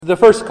The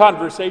first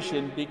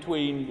conversation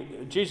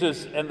between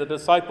Jesus and the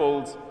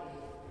disciples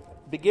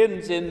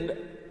begins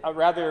in a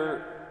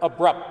rather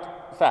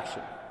abrupt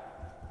fashion.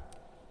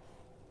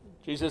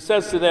 Jesus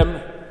says to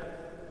them,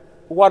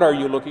 "What are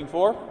you looking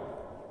for?"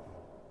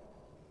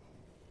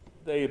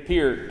 They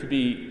appear to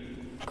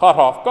be caught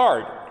off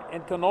guard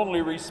and can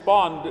only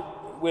respond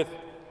with,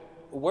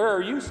 "Where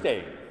are you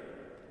staying?"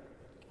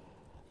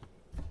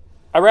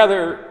 A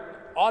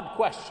rather odd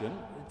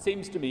question, it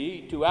seems to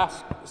me, to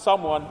ask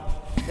someone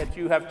that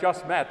you have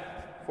just met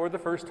for the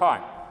first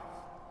time.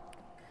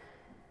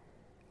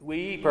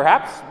 We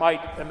perhaps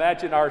might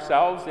imagine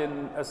ourselves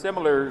in a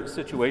similar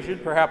situation,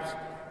 perhaps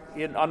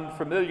in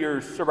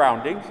unfamiliar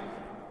surroundings,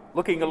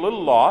 looking a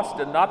little lost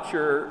and not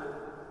sure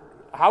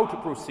how to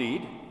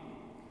proceed.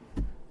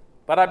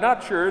 But I'm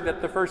not sure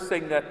that the first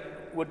thing that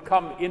would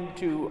come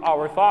into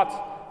our thoughts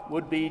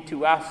would be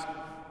to ask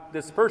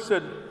this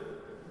person,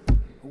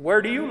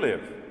 "Where do you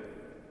live?"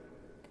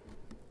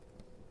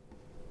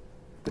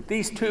 But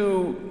these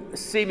two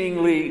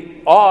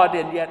seemingly odd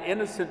and yet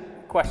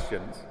innocent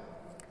questions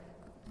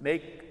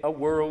make a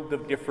world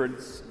of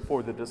difference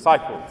for the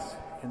disciples.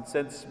 And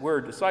since we're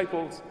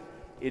disciples,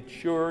 it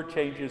sure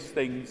changes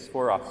things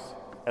for us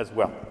as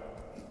well.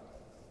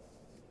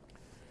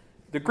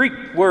 The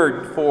Greek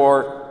word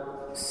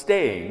for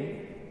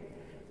staying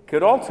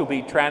could also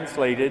be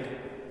translated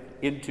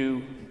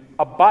into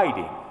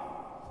abiding.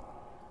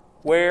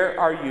 Where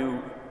are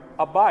you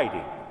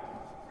abiding?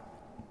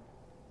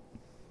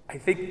 I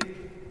think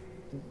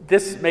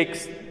this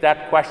makes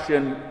that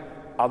question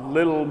a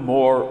little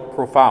more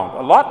profound,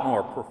 a lot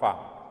more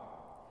profound.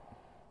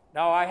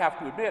 Now, I have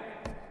to admit,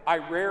 I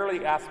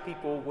rarely ask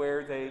people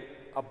where they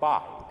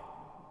abide.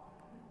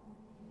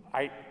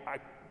 I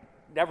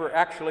never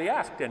actually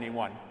asked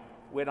anyone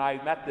when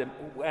I met them,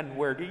 "And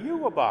where do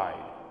you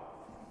abide?"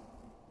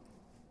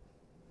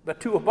 But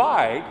to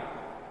abide,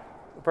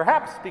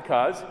 perhaps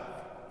because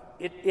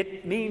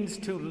it means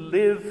to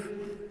live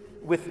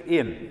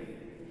within.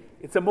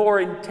 It's a more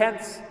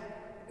intense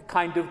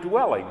kind of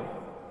dwelling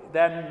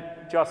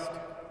than just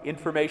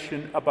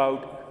information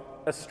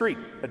about a street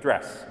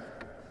address.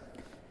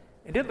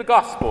 And in the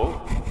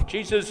gospel,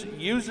 Jesus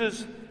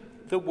uses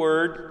the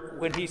word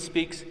when he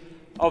speaks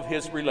of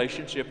his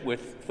relationship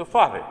with the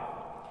Father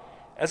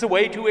as a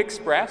way to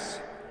express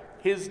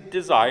his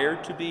desire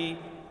to be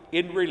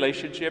in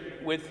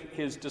relationship with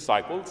his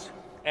disciples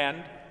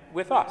and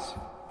with us.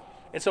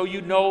 And so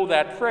you know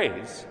that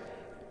phrase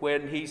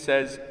when he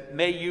says,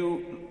 "May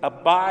you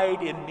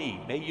abide in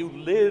me, may you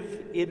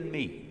live in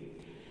me,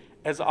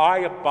 as I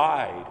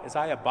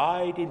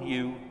abide in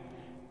you,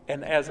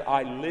 and as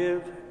I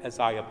live, as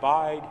I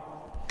abide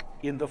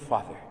in the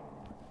Father."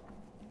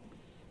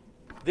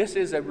 This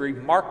is a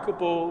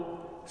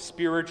remarkable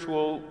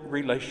spiritual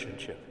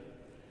relationship.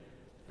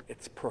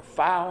 It's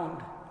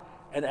profound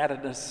and at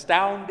an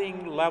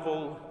astounding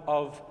level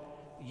of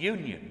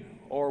union,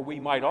 or we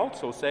might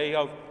also say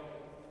of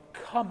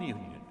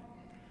communion,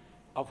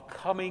 of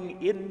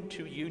coming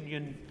into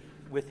union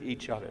with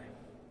each other.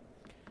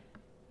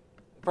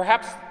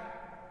 Perhaps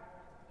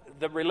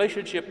the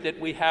relationship that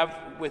we have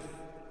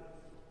with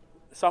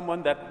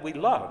someone that we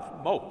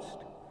love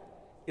most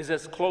is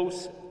as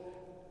close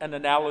an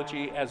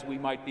analogy as we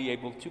might be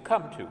able to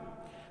come to.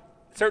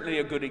 Certainly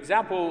a good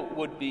example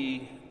would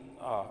be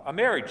a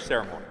marriage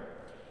ceremony.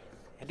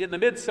 And in the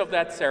midst of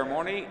that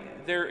ceremony,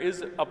 there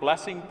is a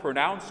blessing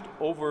pronounced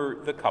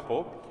over the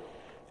couple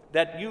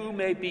that you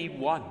may be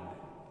one,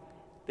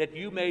 that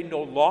you may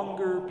no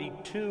longer be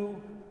two,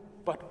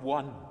 but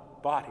one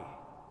body.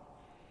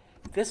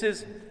 This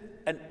is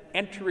an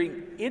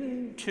entering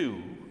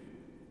into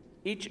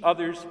each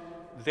other's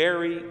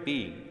very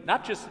being,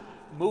 not just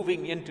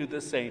moving into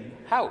the same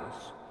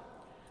house,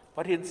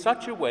 but in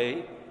such a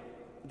way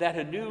that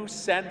a new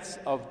sense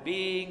of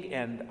being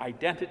and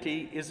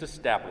identity is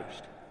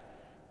established,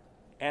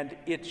 and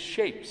it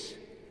shapes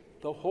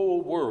the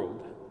whole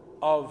world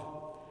of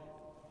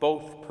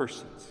both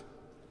persons.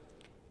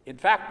 In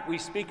fact, we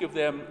speak of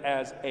them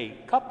as a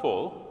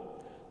couple,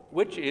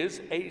 which is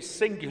a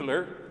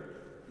singular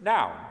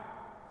noun.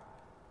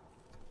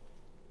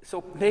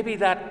 So maybe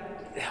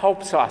that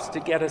helps us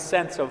to get a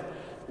sense of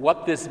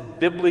what this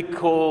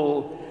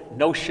biblical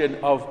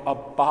notion of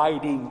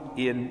abiding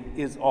in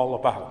is all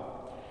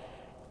about.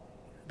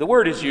 The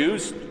word is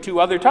used two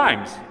other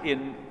times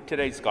in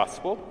today's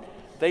gospel.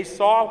 They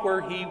saw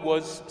where he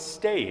was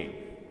staying,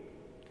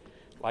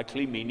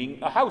 likely meaning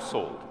a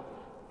household.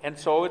 And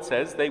so it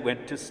says they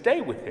went to stay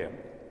with him.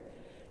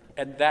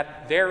 And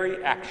that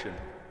very action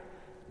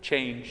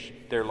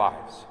changed their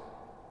lives.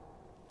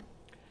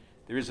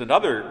 There is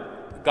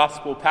another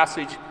gospel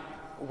passage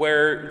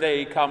where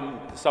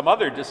some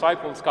other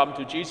disciples come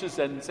to Jesus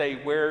and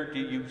say, "Where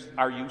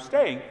are you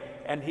staying?"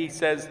 And he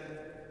says,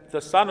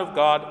 "The Son of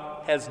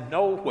God has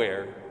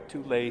nowhere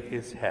to lay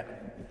his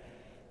head,"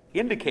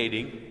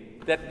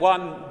 indicating that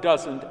one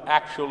doesn't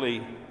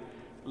actually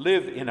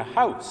live in a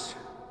house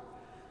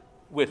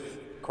with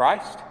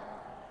Christ,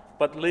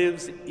 but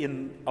lives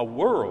in a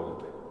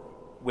world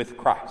with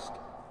Christ.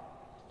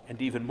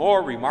 And even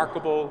more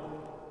remarkable,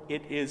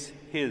 it is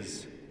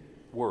his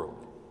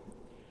world.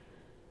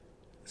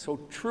 So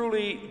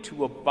truly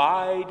to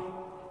abide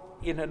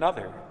in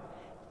another,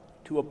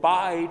 to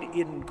abide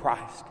in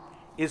Christ,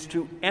 is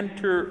to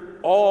enter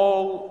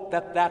all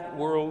that that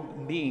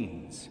world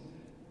means.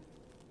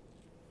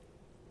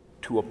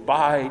 To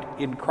abide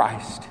in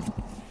Christ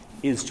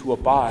is to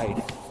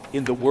abide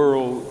in the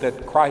world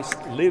that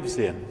Christ lives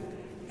in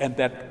and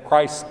that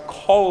Christ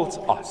calls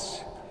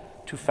us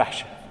to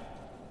fashion.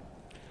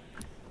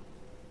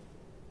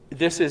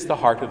 This is the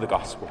heart of the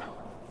gospel.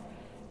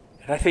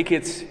 And I think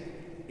it's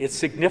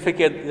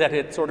significant that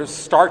it sort of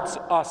starts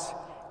us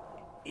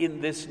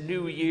in this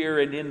new year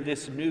and in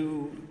this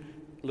new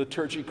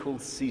liturgical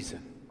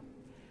season.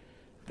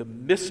 The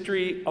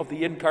mystery of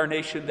the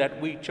incarnation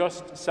that we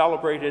just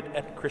celebrated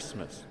at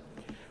Christmas,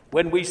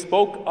 when we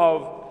spoke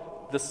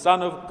of the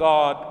Son of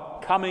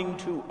God coming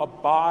to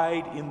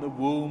abide in the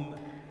womb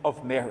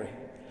of Mary,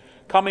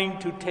 coming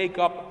to take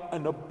up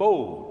an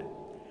abode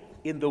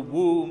in the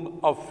womb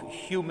of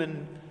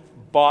human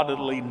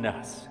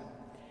bodiliness.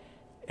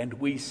 And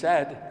we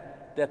said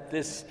that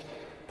this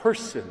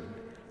person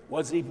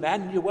was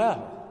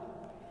Emmanuel,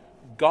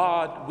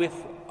 God with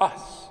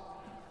us,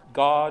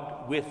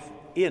 God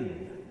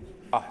within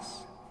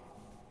us.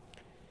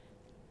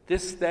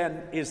 This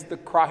then is the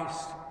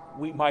Christ,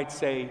 we might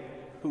say,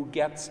 who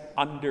gets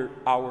under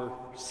our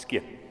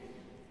skin.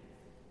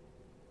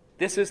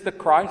 This is the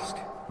Christ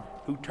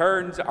who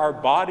turns our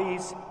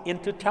bodies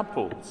into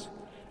temples,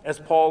 as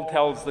Paul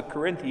tells the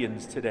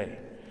Corinthians today,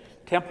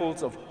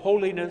 temples of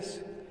holiness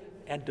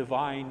and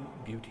divine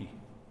beauty.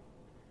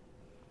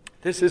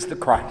 This is the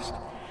Christ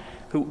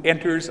who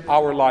enters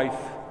our life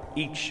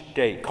each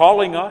day,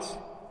 calling us,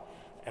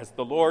 as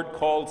the Lord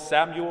called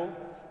Samuel,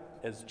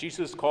 as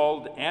Jesus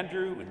called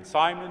Andrew and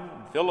Simon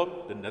and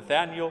Philip and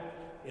Nathanael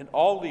and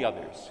all the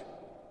others,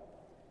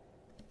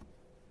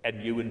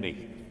 and you and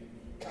me.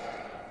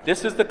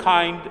 This is the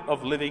kind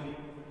of living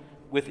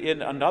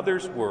within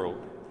another's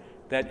world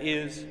that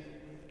is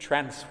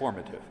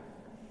transformative.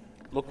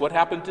 Look what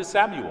happened to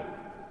Samuel.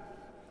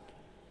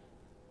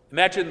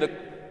 Imagine the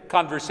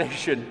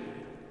conversation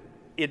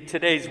in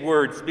today's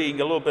words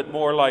being a little bit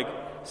more like,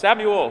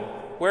 Samuel,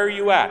 where are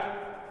you at?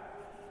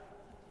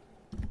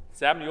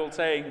 Samuel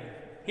saying,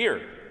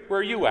 here,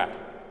 where are you at?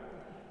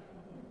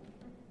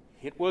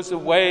 It was a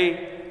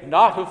way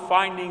not of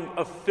finding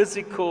a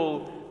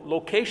physical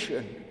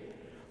location,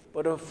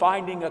 but of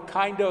finding a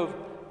kind of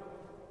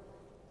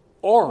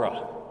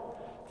aura,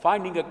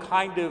 finding a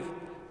kind of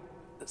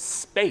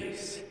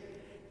space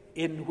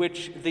in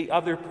which the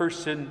other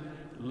person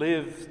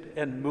lived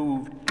and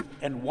moved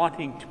and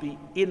wanting to be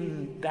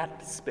in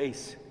that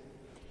space.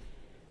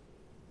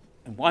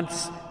 And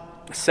once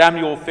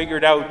Samuel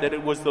figured out that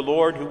it was the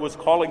Lord who was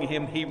calling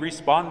him, he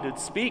responded,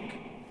 "Speak,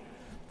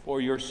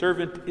 for your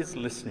servant is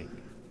listening."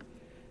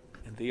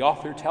 And the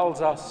author tells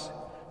us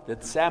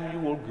that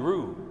Samuel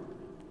grew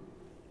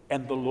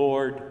and the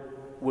Lord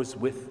was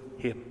with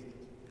him.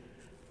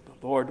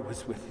 The Lord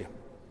was with him.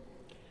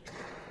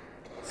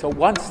 So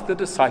once the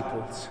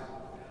disciples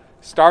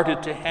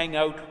started to hang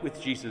out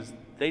with Jesus,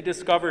 they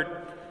discovered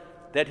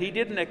that he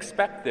didn't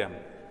expect them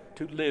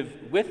to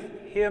live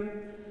with him,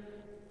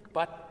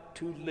 but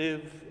to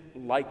live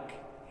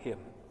like him.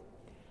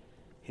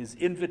 His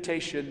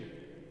invitation,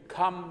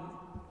 come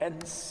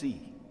and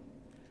see,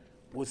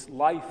 was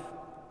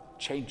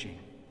life-changing.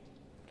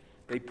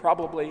 They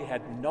probably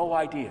had no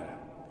idea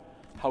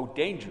how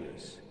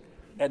dangerous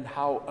and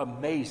how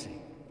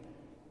amazing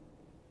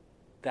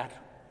that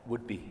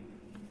would be.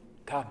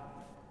 Come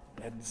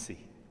and see.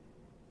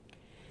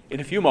 In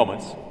a few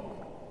moments,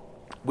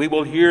 we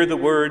will hear the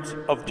words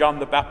of John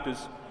the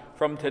Baptist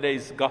from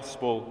today's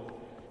gospel.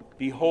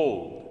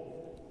 Behold,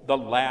 the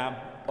Lamb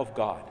of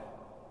God.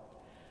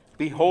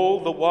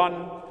 Behold, the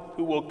one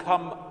who will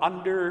come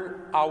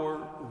under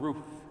our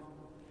roof.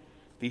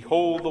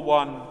 Behold, the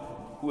one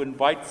who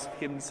invites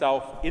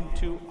himself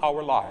into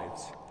our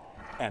lives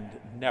and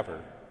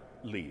never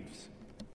leaves.